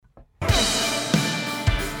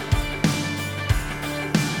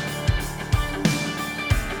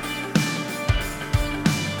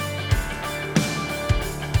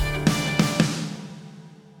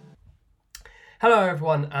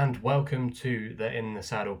everyone, and welcome to the In the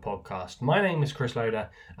Saddle podcast. My name is Chris Loader,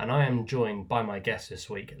 and I am joined by my guest this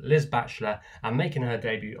week, Liz Batchelor, and making her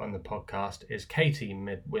debut on the podcast is Katie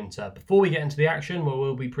Midwinter. Before we get into the action,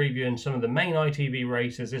 we'll be previewing some of the main ITV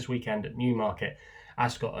races this weekend at Newmarket,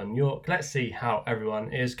 Ascot and York. Let's see how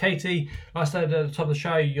everyone is. Katie, like I said at the top of the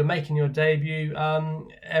show, you're making your debut.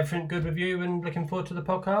 Everything good with you and looking forward to the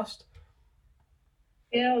podcast?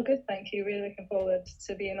 Yeah, all good, thank you. Really looking forward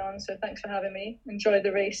to being on. So thanks for having me. Enjoyed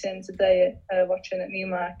the racing today, watching at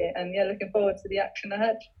Newmarket, and yeah, looking forward to the action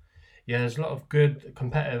ahead. Yeah, there's a lot of good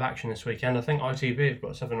competitive action this weekend. I think ITV have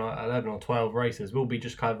got something like 11 or 12 races. We'll be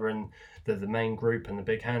just covering the main group and the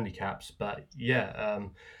big handicaps. But yeah,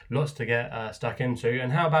 lots to get stuck into.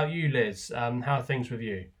 And how about you, Liz? How are things with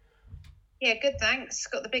you? Yeah, good, thanks.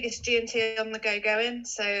 Got the biggest G&T on the go going,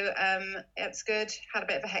 so it's good. Had a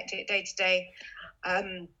bit of a hectic day today.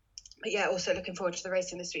 But yeah, also looking forward to the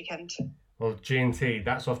racing this weekend. Well, G&T,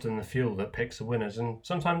 that's often the fuel that picks the winners, and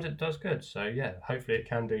sometimes it does good. So yeah, hopefully it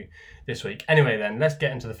can do this week. Anyway then, let's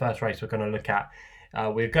get into the first race we're going to look at.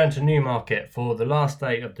 We're going to Newmarket for the last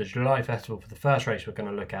day of the July Festival. For the first race we're going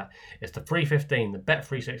to look at is the 3:15, the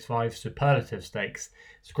Bet365 Superlative Stakes.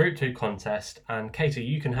 It's a Group 2 contest, and Katie,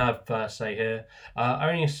 you can have first say here.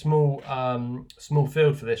 Only a small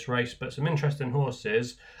field for this race, but some interesting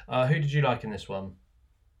horses. Who did you like in this one?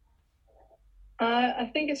 I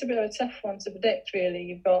think it's a bit of a tough one to predict, really.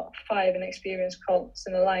 You've got 5 inexperienced colts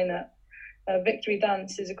in the lineup. Victory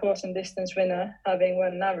Dance is a course and distance winner, having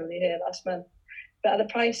won narrowly here last month. But at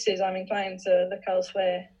the prices, I'm inclined to look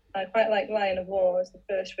elsewhere. I quite like Lion of War as the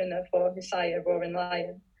first winner for his sire, Roaring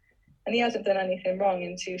Lion. And he hasn't done anything wrong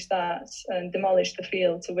in 2 starts and demolished the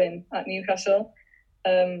field to win at Newcastle.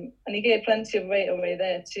 And he gave plenty of weight away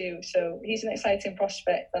there too. So he's an exciting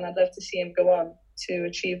prospect, and I'd love to see him go on to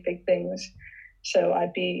achieve big things. So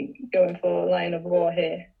I'd be going for Lion of War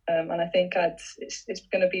here. And I think it's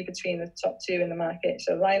going to be between the top 2 in the market.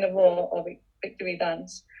 So Lion of War or Victory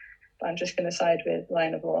Dance. But I'm just going to side with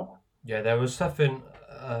Lion of War. Yeah, there was something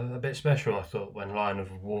a bit special, I thought, when Lion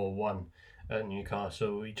of War won at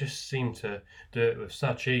Newcastle. He just seemed to do it with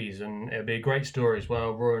such ease, and it'll be a great story as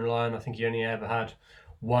well. Roaring Lion, I think he only ever had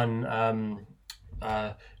one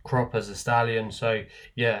crop as a stallion, so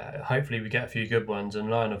yeah, hopefully we get a few good ones, and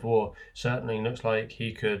Lion of War certainly looks like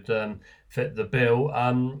he could fit the bill.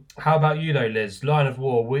 How about you though, Liz? Lion of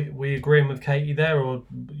War, we agreeing with Katie there, or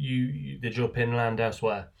you did your pin land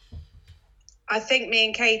elsewhere? I think me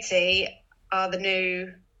and Katie are the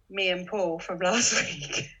new me and Paul from last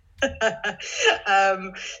week.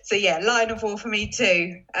 So yeah, Lion of War for me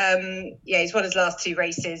too. Yeah, he's won his last 2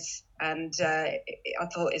 races, and I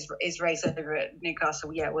thought his race over at Newcastle,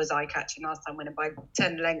 was eye-catching last time, winning by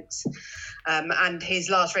 10 lengths. And his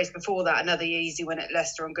last race before that, another easy win at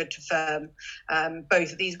Leicester on Good to Firm.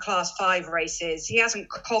 Both of these Class 5 races, he hasn't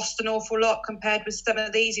cost an awful lot compared with some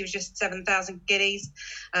of these. He was just 7,000 guineas.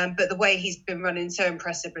 But the way he's been running so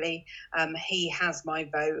impressively, he has my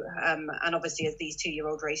vote. And obviously, as these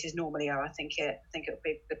 2-year-old races normally are, I think it'll be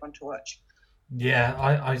a good one to watch. Yeah,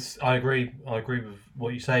 I agree. I agree with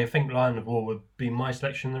what you say. I think Lion of War would be my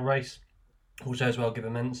selection in the race. Also, as well, give a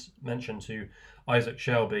mention to Isaac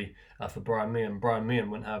Shelby for Brian Meehan. Brian Meehan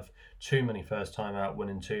wouldn't have too many first-time out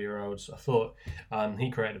winning 2-year-olds. I thought he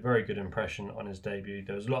created a very good impression on his debut.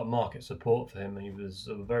 There was a lot of market support for him. He was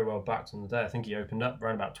very well backed on the day. I think he opened up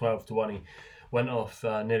around about 12-1. He went off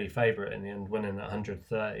nearly favourite in the end, winning at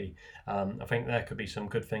 130. I think there could be some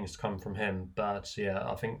good things to come from him. But yeah,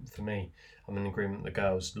 I think for me, I'm in agreement with the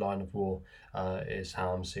girls. Lion of War is how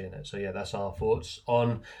I'm seeing it. So yeah, that's our thoughts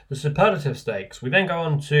on the Superlative Stakes. We then go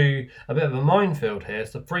on to a bit of a minefield here.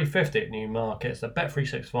 It's the 3:50 at Newmarket. It's the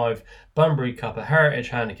Bet365 Bunbury Cup, a heritage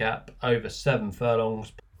handicap over 7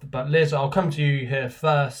 furlongs. But Liz, I'll come to you here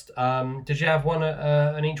first. Did you have one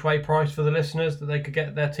at an each way price for the listeners that they could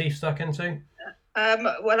get their teeth stuck into?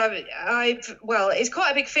 Well, it's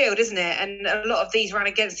quite a big field, isn't it? And a lot of these ran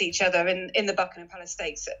against each other in the Buckingham Palace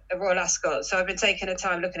Stakes at Royal Ascot. So I've been taking a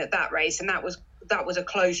time looking at that race, and that was a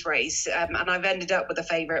close race. And I've ended up with a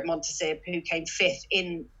favourite, Montasib, who came 5th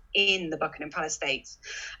in the Buckingham Palace Stakes.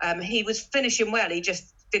 He was finishing well. He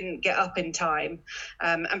just didn't get up in time.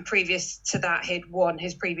 And previous to that, he'd won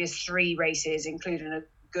his previous 3 races, including a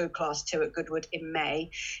good Class 2 at Goodwood in May.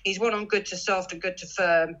 He's won on Good to Soft and Good to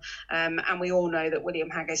Firm, and we all know that William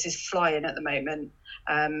Haggas is flying at the moment.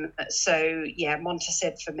 So yeah,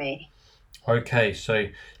 Montasib for me. Okay, so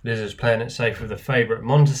Liz is playing it safe with the favourite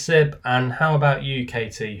Montasib. And how about you,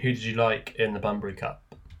 Katie? Who did you like in the Bunbury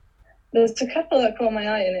Cup? There's a couple that caught my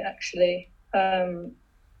eye in it, actually. I'm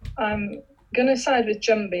going to side with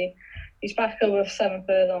Jumbie. He's back over 7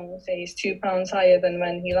 furlongs. He's £2 higher than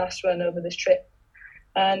when he last ran over this trip.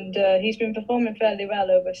 And he's been performing fairly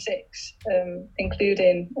well over 6,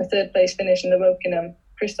 including a 3rd place finish in the Wokingham.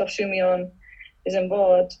 Christophe Soumillon is on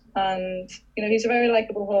board, and he's a very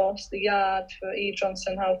likeable horse. The yard for Eve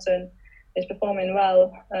Johnson Houghton is performing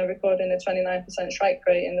well, recording a 29% strike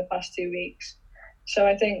rate in the past 2 weeks. So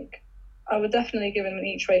I think I would definitely give him an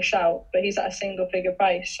each way shout, but he's at a single figure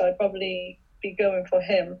price, so I'd probably be going for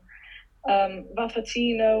him.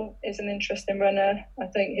 Vaffatino is an interesting runner. I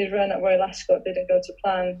think his run at Royal Ascot didn't go to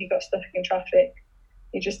plan. He got stuck in traffic.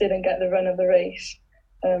 He just didn't get the run of the race.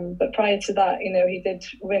 But prior to that, he did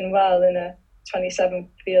win well in a 27th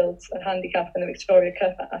field handicap in the Victoria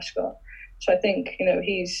Cup at Ascot. So I think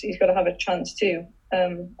he's got to have a chance too.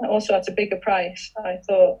 Also at a bigger price, I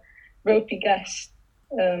thought Ropey Guest.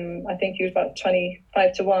 I think he was about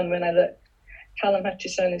 25 to 1 when I looked. Callum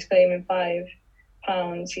Hutchison is claiming £5.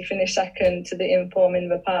 He finished second to the Inform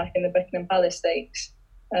Inver Park in the Buckingham Palace Stakes,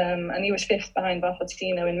 and he was 5th behind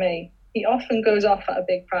Vaffatino in May. He often goes off at a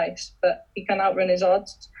big price, but he can outrun his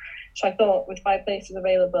odds. So I thought with 5 places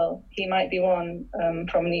available, he might be one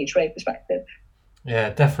from an each way perspective.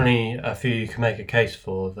 Yeah, definitely a few you can make a case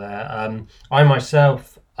for there. I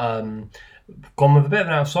myself gone with a bit of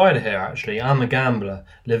an outsider here, actually. I'm a gambler,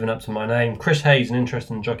 living up to my name. Chris Hayes, an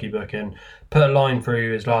interesting jockey booking, put a line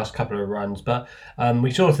through his last couple of runs. But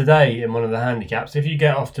we saw today in one of the handicaps, if you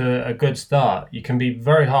get off to a good start, you can be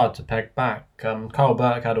very hard to peg back. Carl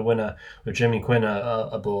Burke had a winner with Jimmy Quinn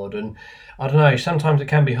aboard. And I don't know, sometimes it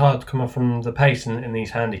can be hard to come off from the pace in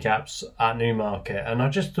these handicaps at Newmarket. And I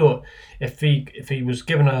just thought if he was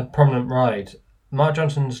given a prominent ride, Mark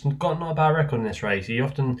Johnson's got not a bad record in this race. He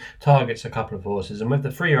often targets a couple of horses, and with the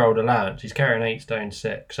 3-year-old allowance, he's carrying 8 stone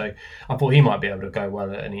 6. So I thought he might be able to go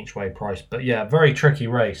well at an each way price. But yeah, very tricky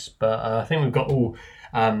race. But I think we've got all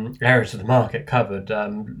areas of the market covered.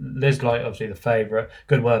 Liz Light, obviously the favourite.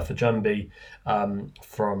 Good word for Jumby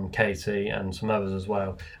from Katie and some others as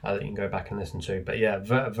well that you can go back and listen to. But yeah,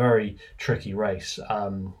 very tricky race.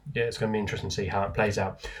 It's going to be interesting to see how it plays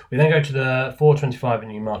out. We then go to the 4:25 at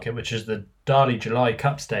Newmarket, which is the Darley July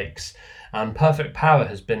Cup Stakes. Perfect Power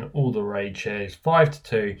has been all the rage here. It's 5 to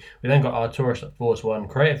 2. We then got Arturus at 4 to 1,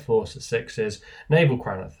 Creative Force at 6s, Naval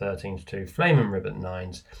Crown at 13 to 2, Flaming Rib at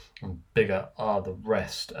 9s, and bigger are the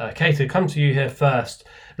rest. Katie, come to you here first.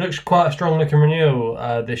 Looks quite a strong looking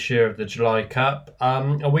renewal this year of the July Cup.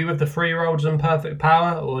 Are we with the 3-year-olds and Perfect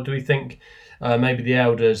Power, or do we think maybe the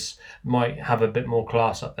elders might have a bit more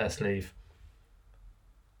class up their sleeve?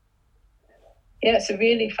 Yeah, it's a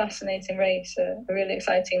really fascinating race, a really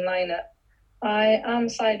exciting lineup. I am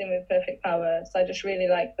siding with Perfect Power. So I just really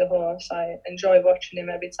like the horse. I enjoy watching him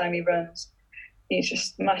every time he runs. He's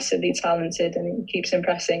just massively talented and he keeps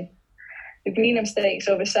impressing. The Greenham Stakes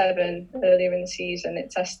over 7 earlier in the season, it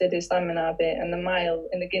tested his stamina a bit, and the mile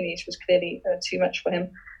in the Guineas was clearly too much for him.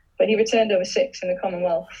 But he returned over 6 in the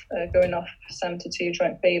Commonwealth, going off 7 to 2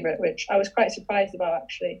 joint favourite, which I was quite surprised about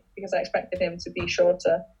actually, because I expected him to be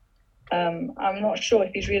shorter. I'm not sure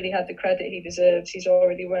if he's really had the credit he deserves. He's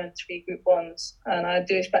already won 3 Group 1s, and I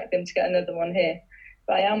do expect him to get another one here.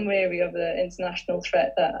 But I am wary of the international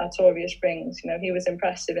threat that Artorias brings. He was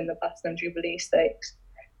impressive in the Platinum Jubilee Stakes,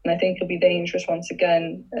 and I think he'll be dangerous once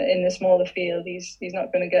again in the smaller field. He's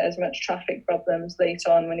not going to get as much traffic problems late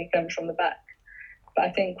on when he comes from the back. But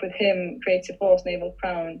I think with him, Creative Force, Naval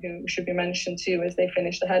Crown, who should be mentioned too as they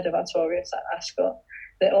finished ahead of Artorias at Ascot,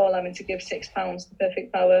 they're all having to give £6 to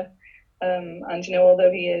Perfect Power. And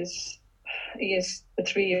although he is the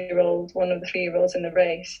 3-year-old, one of the 3-year-olds in the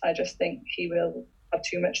race, I just think he will have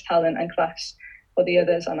too much talent and class for the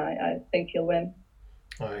others, and I think he'll win.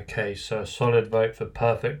 Okay, so a solid vote for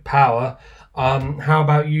Perfect Power. How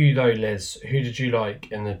about you though, Liz? Who did you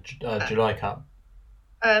like in the July Cup?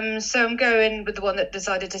 So I'm going with the one that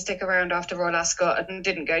decided to stick around after Royal Ascot and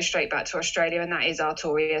didn't go straight back to Australia, and that is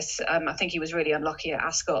Artorias. I think he was really unlucky at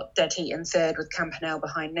Ascot, dead heat in 3rd with Campanelle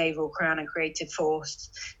behind Naval Crown and Creative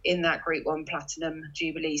Force in that Group 1 Platinum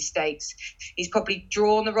Jubilee Stakes. He's probably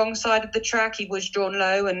drawn the wrong side of the track. He was drawn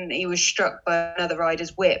low and he was struck by another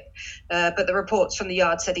rider's whip. But the reports from the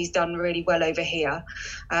yard said he's done really well over here.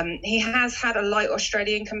 He has had a light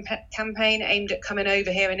Australian campaign aimed at coming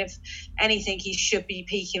over here, and if anything, he should be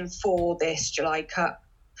peaking for this July Cup.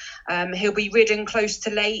 He'll be ridden close to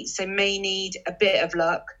late, so may need a bit of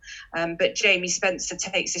luck. But Jamie Spencer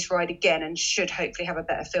takes this ride again and should hopefully have a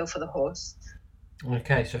better feel for the horse.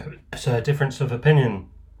 Okay, so a difference of opinion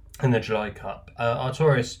in the July Cup.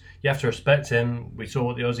 Artorias, you have to respect him. We saw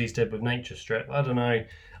what the Aussies did with Nature Strip. I don't know.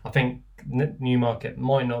 I think Newmarket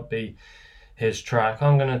might not be his track.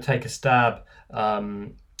 I'm going to take a stab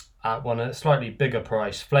at one at a slightly bigger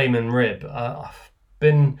price, Flamin' Rib. I've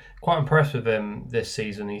been quite impressed with him this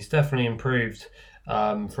season. He's definitely improved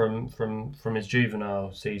from his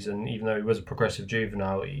juvenile season. Even though he was a progressive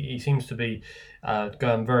juvenile, he seems to be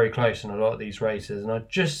going very close in a lot of these races. And I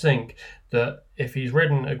just think that if he's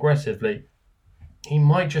ridden aggressively, he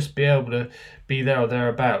might just be able to be there or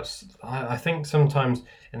thereabouts. I think sometimes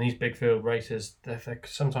in these big field races,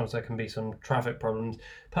 sometimes there can be some traffic problems.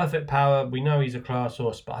 Perfect Power, we know he's a class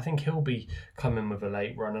horse, but I think he'll be coming with a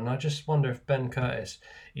late run. And I just wonder if Ben Curtis,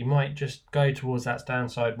 he might just go towards that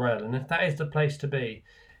downside rail. And if that is the place to be,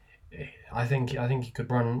 I think he could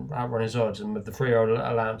outrun his odds, and with the 3-year-old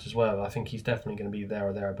allowance as well, I think he's definitely going to be there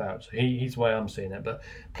or thereabouts. He's the way I'm seeing it, but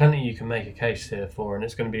plenty you can make a case here for, and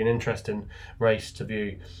it's going to be an interesting race to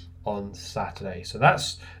view on Saturday. So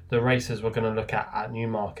that's the races we're going to look at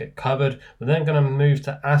Newmarket covered. We're then going to move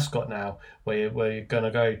to Ascot now, where we're going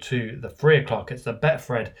to go to the 3 o'clock. It's the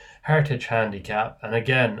Betfred Heritage Handicap, and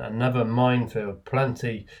again, another minefield.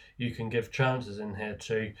 Plenty you can give chances in here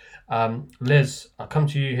too. Liz, I'll come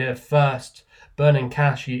to you here first. Burning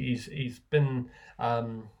Cash, he's been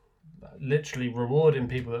literally rewarding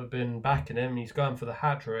people that have been backing him. He's going for the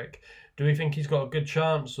hat-trick. Do we think he's got a good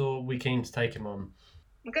chance, or are we keen to take him on?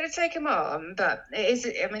 I'm going to take him on, but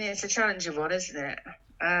it's a challenging one, isn't it?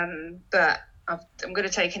 But I'm going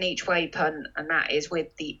to take an each way punt, and that is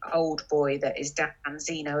with the old boy that is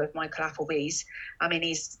Danzino of Michael Appleby's. I mean,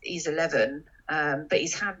 he's 11, but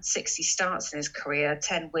he's had 60 starts in his career,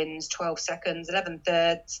 10 wins, 12 seconds, 11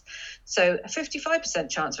 thirds. So a 55%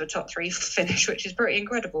 chance of a top 3 finish, which is pretty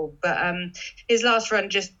incredible. But his last run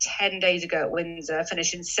just 10 days ago at Windsor,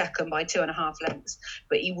 finishing second by 2.5 lengths.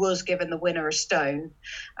 But he was given the winner a stone.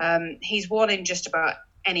 He's won in just about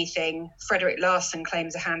anything. Frederick Larson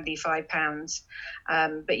claims a handy £5.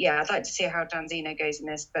 But yeah, I'd like to see how Danzino goes in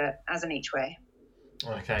this, but as an each way.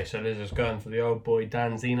 Okay, so Liz is going for the old boy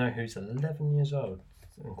Danzino, who's 11 years old.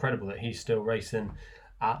 It's incredible that he's still racing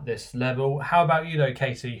at this level. How about you though,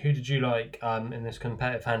 Katie? Who did you like in this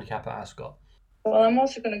competitive handicap at Ascot? Well, I'm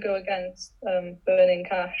also going to go against Burning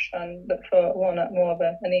Cash and look for one at more of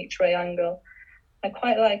an each way angle. I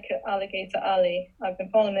quite like Alligator Alley. I've been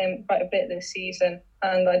following him quite a bit this season,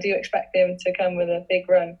 and I do expect him to come with a big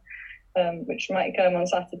run, which might come on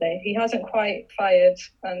Saturday. He hasn't quite fired,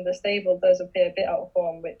 and the stable does appear a bit out of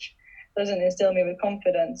form, which doesn't instill me with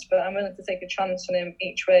confidence, but I'm willing to take a chance on him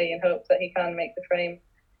each way and hope that he can make the frame.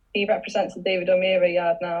 He represents the David O'Meara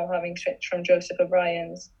yard now, having switched from Joseph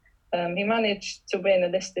O'Brien's. He managed to win a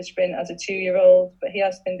listed sprint as a 2-year-old, but he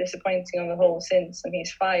has been disappointing on the whole since, and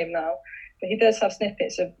he's 5 now. But he does have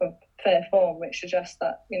snippets of fair form, which suggests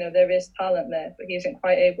that, there is talent there, but he isn't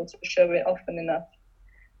quite able to show it often enough.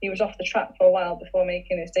 He was off the track for a while before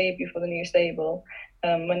making his debut for the new stable,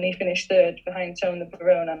 when he finished 3rd behind Tone the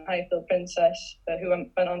Barone and Highfield Princess, who went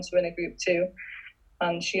on to win a Group 2.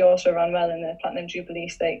 And she also ran well in the Platinum Jubilee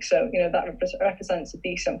Stakes, so that represents a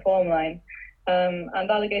decent form line. And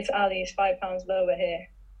Alligator Alley is £5 lower here.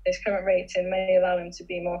 His current rating may allow him to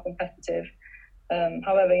be more competitive.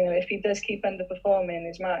 However, if he does keep underperforming,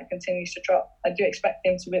 his mark continues to drop. I do expect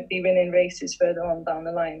him to be winning races further on down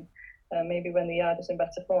the line, maybe when the yard is in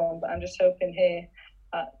better form. But I'm just hoping here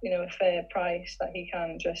at a fair price that he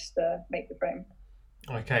can just make the frame.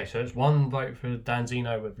 Okay, so it's 1 vote for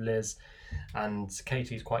Danzino with Liz, and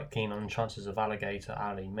Katie's quite keen on chances of Alligator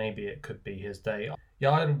Alley. Maybe it could be his day.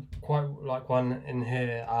 Yeah, I quite like one in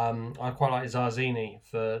here. I quite like Zarzini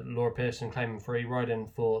for Laura Pearson, claiming 3,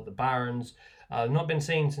 riding for the Barons. Not been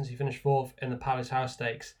seen since he finished 4th in the Palace House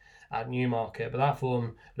Stakes at Newmarket, but that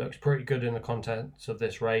form looks pretty good in the contents of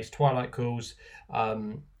this race. Twilight Calls,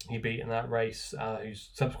 he beat in that race, who's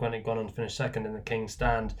subsequently gone on to finish 2nd in the King's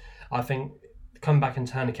Stand. I think come back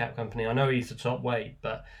into handicap company. I know he's the top weight,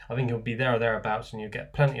 but I think he'll be there or thereabouts, and you'll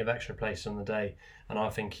get plenty of extra place on the day. And I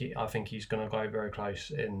think he's going to go very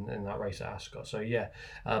close in that race at Ascot. So yeah,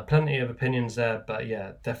 plenty of opinions there, but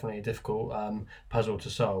yeah, definitely a difficult puzzle to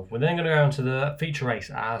solve. We're then going to go on to the feature race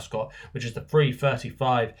at Ascot, which is the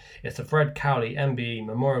 3:35. It's the Fred Cowley MBE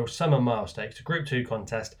Memorial Summer Mile Stakes, a Group 2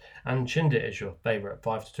 contest, and Chindit is your favourite at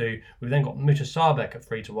 5-2. We've then got Mutasabek at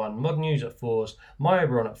 3-1, Modern News at 4s, My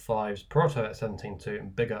Oberon at 5s, Proto at 17-2,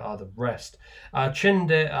 and bigger are the rest.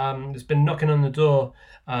 Chindit has been knocking on the door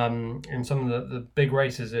in some of the big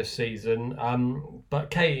races this season.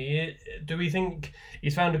 But Katie, do we think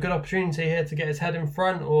he's found a good opportunity here to get his head in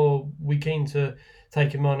front, or we keen to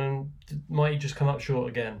take him on and might he just come up short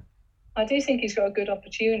again? I do think he's got a good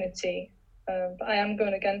opportunity, but I am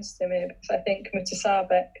going against him here because I think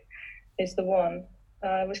Mutasabek is the one.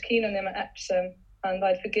 I was keen on him at Epsom, and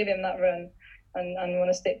I'd forgive him that run and want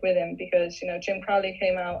to stick with him because, Jim Crowley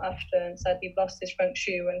came out after and said he'd lost his front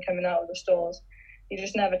shoe when coming out of the stalls. He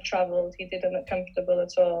just never travelled. He didn't look comfortable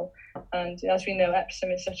at all. And as we know,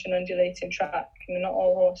 Epsom is such an undulating track. Not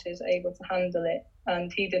all horses are able to handle it, and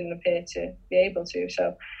he didn't appear to be able to.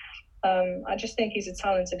 So I just think he's a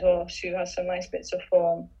talented horse who has some nice bits of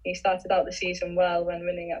form. He started out the season well when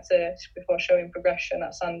winning at Thirsk before showing progression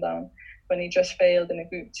at Sandown when he just failed in a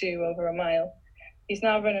Group 2 over a mile. He's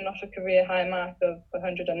now running off a career high mark of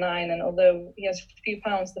 109, and although he has a few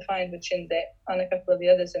pounds to find with Chindit and a couple of the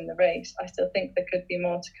others in the race, I still think there could be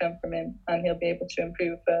more to come from him and he'll be able to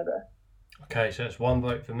improve further. Okay, so it's one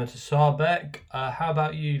vote for Mr. Sarbeck. How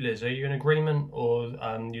about you, Liz? Are you in agreement or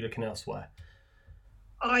you looking elsewhere?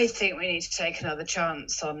 I think we need to take another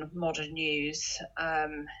chance on Modern News,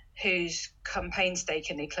 who's come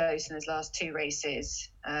painstakingly close in his last 2 races.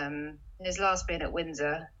 His last being at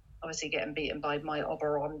Windsor, obviously getting beaten by My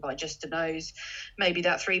Oberon by just a nose. Maybe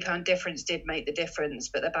that £3 difference did make the difference,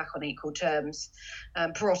 but they're back on equal terms.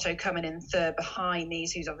 Perotto coming in third behind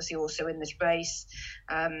these, who's obviously also in this race.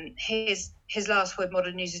 His last win,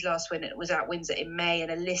 Modern News' last win, it was at Windsor in May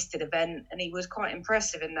in a listed event, and he was quite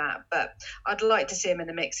impressive in that. But I'd like to see him in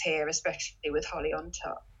the mix here, especially with Holly on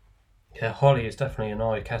top. Yeah, Holly is definitely an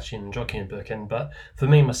eye-catching jockeying booking, but for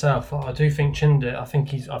me myself, I do think Chindit. I think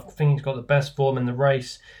he's got the best form in the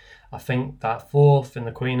race. I think that 4th in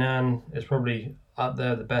the Queen Anne is probably up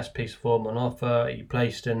there, the best piece of form on offer. He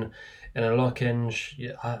placed in a Lockinge.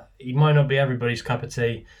 He might not be everybody's cup of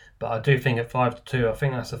tea, but I do think at 5-2, I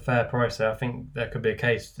think that's a fair price there. I think there could be a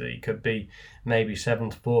case that he could be maybe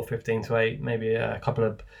 7-4, 15-8, maybe a couple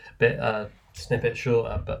of snippets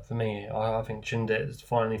shorter. But for me, I think Chindit has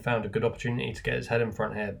finally found a good opportunity to get his head in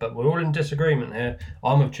front here. But we're all in disagreement here.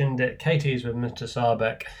 I'm with Chindit, Katie's with Mr.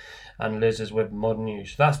 Sarbeck, and Liz is with Modern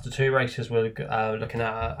News. So that's the 2 races we're looking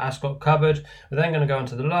at. Ascot covered. We're then going to go on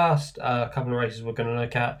to the last couple of races we're going to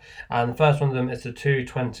look at. And the first one of them is the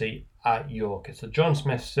 220 at York. It's the John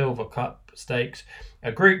Smith Silver Cup Stakes,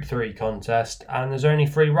 a Group 3 contest, and there's only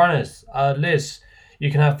 3 runners. Liz, you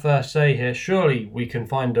can have first say here. Surely we can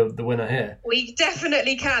find the winner here. We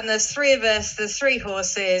definitely can. There's 3 of us. There's 3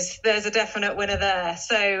 horses. There's a definite winner there.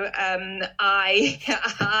 So I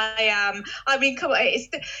am. I mean, come on.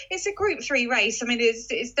 It's a Group 3 race. I mean,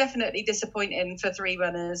 it's definitely disappointing for 3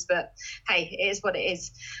 runners, but hey, it is what it is.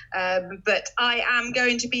 But I am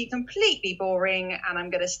going to be completely boring, and I'm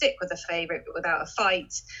going to stick with a favourite, but without a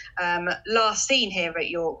fight. Last seen here at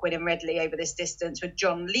York, winning readily over this distance with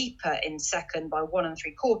John Leaper in second by 1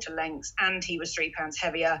 3/4 lengths, and he was £3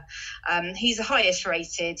 heavier. He's the highest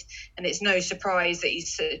rated, and it's no surprise that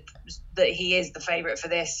he is the favourite for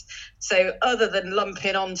this. So other than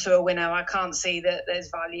lumping onto a winner, I can't see that there's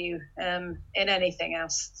value in anything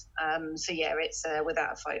else. So yeah, it's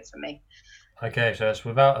without a fight for me. Okay, so it's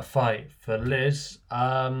without a fight for Liz.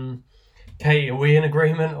 Kate, are we in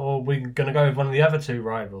agreement, or are we going to go with one of the other 2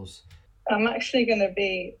 rivals? I'm actually going to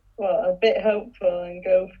be a bit hopeful and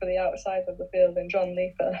go for the outside of the field in John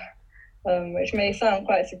Leaper, which may sound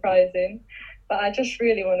quite surprising, but I just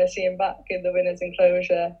really want to see him back in the winner's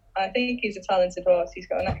enclosure. I think he's a talented horse. He's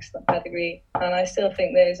got an excellent pedigree, and I still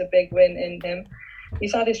think there's a big win in him.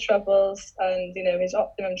 He's had his troubles, and his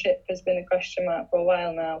optimum chip has been a question mark for a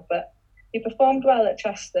while now, but he performed well at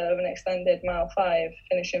Chester over an extended mile 5,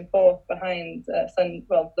 finishing 4th behind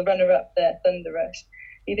the runner-up there, Thunderous.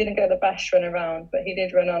 He didn't get the best run around, but he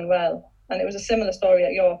did run on well. And it was a similar story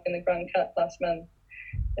at York in the Grand Cup last month.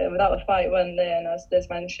 Without a fight won there, and as Liz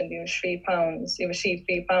mentioned, he was £3. He received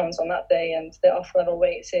 £3 on that day, and the off-level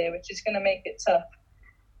weights here, which is going to make it tough.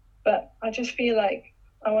 But I just feel like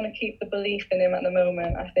I want to keep the belief in him at the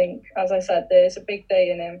moment. I think, as I said, there's a big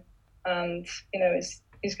day in him, and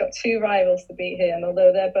he's got 2 rivals to beat here, and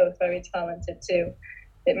although they're both very talented too,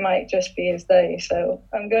 it might just be his day. So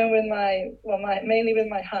I'm going with mainly with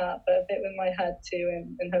my heart, but a bit with my head too,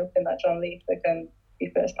 and hoping that John Leaper can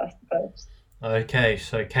be first past the post. Okay,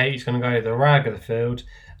 so Katie's going to go the rag of the field.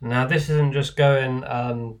 Now, this isn't just going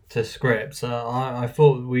to scripts. I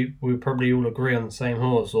thought we would probably all agree on the same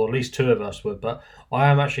horse, or at least 2 of us would, but I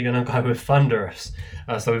am actually going to go with Thunderous.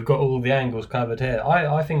 So we've got all the angles covered here.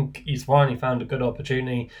 I think he's finally found a good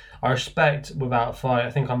opportunity. I respect without a fight.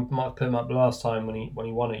 I think I might have put him up last time when he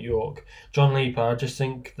won at York. John Leaper, I just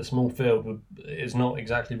think the small field is not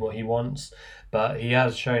exactly what he wants, but he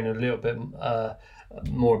has shown a little bit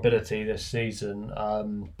more ability this season.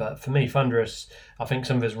 But for me, Thunderous, I think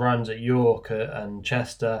some of his runs at York and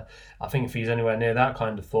Chester, I think if he's anywhere near that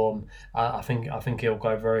kind of form, I think he'll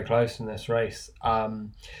go very close in this race.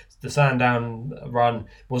 The Sandown run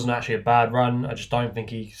wasn't actually a bad run. I just don't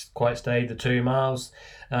think he's quite stayed the 2 miles.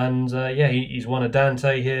 And he's won a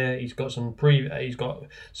Dante here. He's got some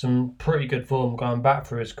pretty good form going back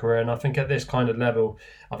through his career. And I think at this kind of level,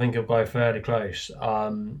 I think he'll go fairly close.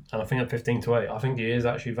 And I think at 15-8, I think he is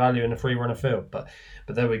actually value in a free runner field. But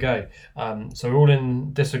there we go. So we're all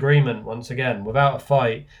in disagreement once again. Without a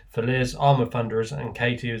fight for Liz, I'm with Thunderers, and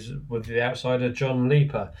Katie is with the outsider John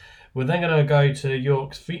Leaper. We're then going to go to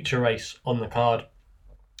York's feature race on the card,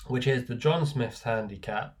 which is the John Smith's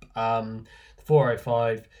Handicap.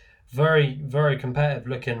 405, very, very competitive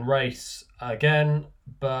looking race again.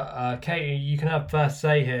 But Katie, you can have first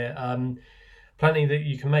say here. Plenty that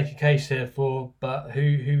you can make a case here for, but who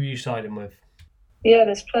are you siding with? Yeah,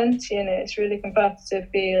 there's plenty in it. It's a really competitive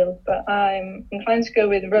field, but I'm inclined to go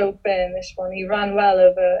with Rogue Bear in this one. He ran well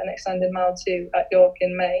over an extended mile 2 at York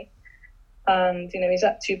in May. And, he's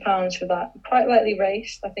at £2 for that. Quite lightly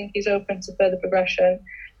raced. I think he's open to further progression.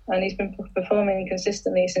 And he's been performing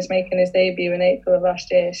consistently since making his debut in April of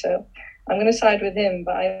last year. So I'm going to side with him.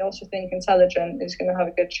 But I also think Intelligent is going to have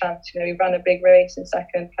a good chance. He ran a big race in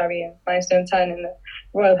second, carrying 9 stone 10 in the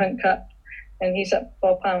Royal Hunt Cup. And he's at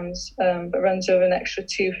 £4, but runs over an extra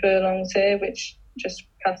 2 furlongs here, which just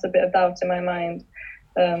casts a bit of doubt in my mind.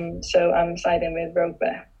 So I'm siding with Rogue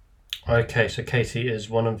Bear. Okay, so Katie is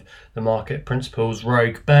one of the market principals.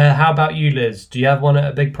 Rogue Bear. How about you, Liz? Do you have one at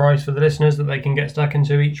a big price for the listeners that they can get stuck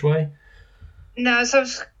into each way? No, so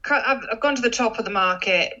I've gone to the top of the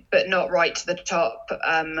market, but not right to the top.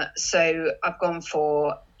 So I've gone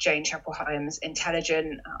for Jane Chapel-Hyam's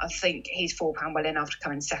Intelligent. I think he's £4 well in after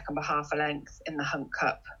coming second by half a length in the Hunt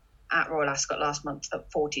Cup at Royal Ascot last month at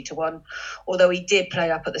 40-1. Although he did play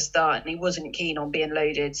up at the start and he wasn't keen on being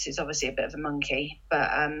loaded, so he's obviously a bit of a monkey. But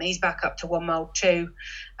he's back up to 1 mile 2,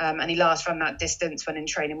 and he last ran that distance when in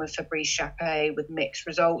training with Fabrice Chappé with mixed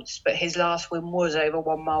results. But his last win was over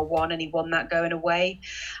 1 mile 1, and he won that going away.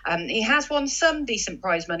 He has won some decent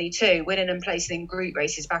prize money too, winning and placing in group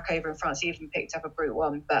races back over in France. He even picked up a Group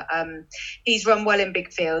 1. But he's run well in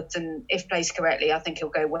big fields, and if placed correctly, I think he'll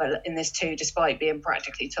go well in this too, despite being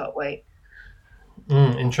practically top weight.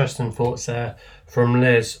 Interesting thoughts there from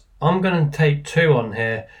Liz. I'm going to take 2 on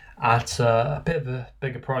here at a bit of a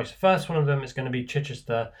bigger price. First one of them is going to be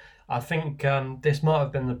Chichester. I think this might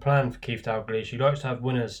have been the plan for Keith Dalglish. He likes to have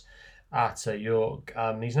winners at York.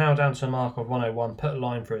 He's now down to a mark of 101, put a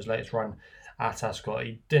line for his latest run at Ascot.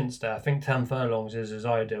 He didn't stay. I think 10 furlongs is his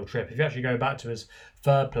ideal trip. If you actually go back to his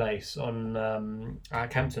third place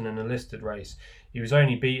at Kempton in a listed race, he was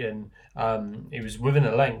only beaten, he was within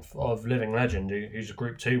a length of Living Legend, who's a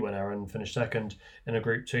Group 2 winner and finished second in a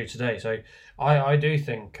Group 2 today. So I do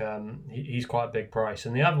think he's quite a big price.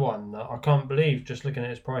 And the other one that I can't believe, just looking at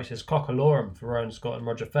his price, is Cockalorum for Rowan Scott and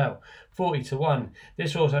Roger Fell. 40-1.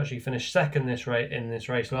 This horse actually finished second in this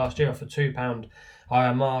race last year off a £2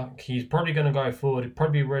 higher mark. He's probably going to go forward. He'd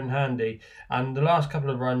probably run handy. And the last couple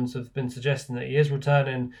of runs have been suggesting that he is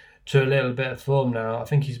returning to a little bit of form now. I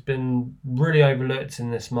think he's been really overlooked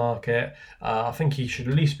in this market. I think he should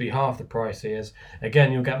at least be half the price he is.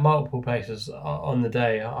 Again, you'll get multiple places on the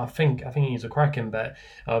day. I think he's a cracking bet.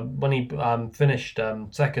 When he finished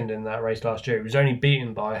second in that race last year, he was only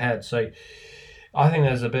beaten by a head. So I think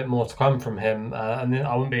there's a bit more to come from him, and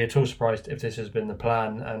I wouldn't be at all surprised if this has been the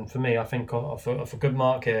plan. And for me, I think of a good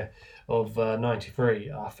mark here of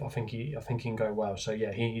 93, I think he can go well. So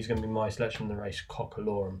yeah, he's going to be my selection in the race,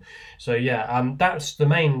 Cockalorum. So yeah, that's the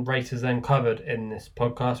main races then covered in this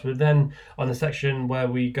podcast. We're then on the section where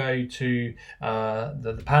we go to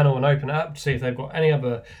the panel and open it up to see if they've got any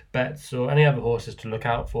other bets or any other horses to look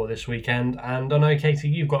out for this weekend. And I know, Katie,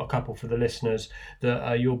 you've got a couple for the listeners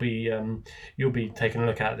that you'll be taking a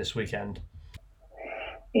look at this weekend.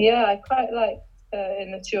 Yeah, I quite like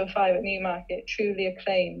in the 205 at Newmarket, Truly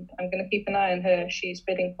Acclaimed. I'm going to keep an eye on her. She's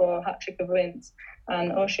bidding for a hat-trick of wins.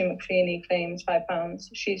 And Oisin McFeely claims £5.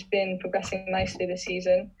 She's been progressing nicely this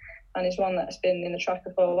season and is one that's been in the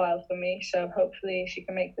tracker for a while for me. So hopefully she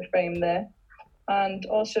can make the frame there. And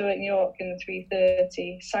also at York in the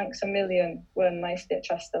 330, Sanks a Million won nicely at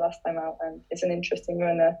Chester last time out and is an interesting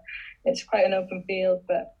runner. It's quite an open field,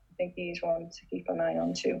 but I think he's one to keep an eye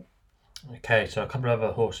on too. Okay, so a couple of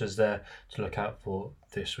other horses there to look out for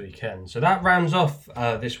this weekend. So that rounds off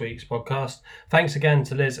this week's podcast. Thanks again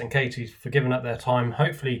to Liz and Katie for giving up their time.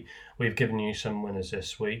 Hopefully we've given you some winners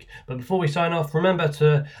this week. But before we sign off, remember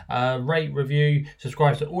to rate, review,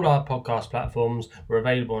 subscribe to all our podcast platforms. We're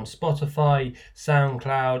available on Spotify,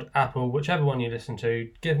 SoundCloud, Apple, whichever one you listen to.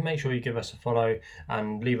 Make sure you give us a follow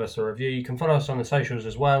and leave us a review. You can follow us on the socials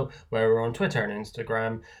as well, where we're on Twitter and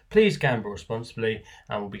Instagram. Please gamble responsibly,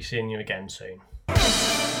 and we'll be seeing you again soon.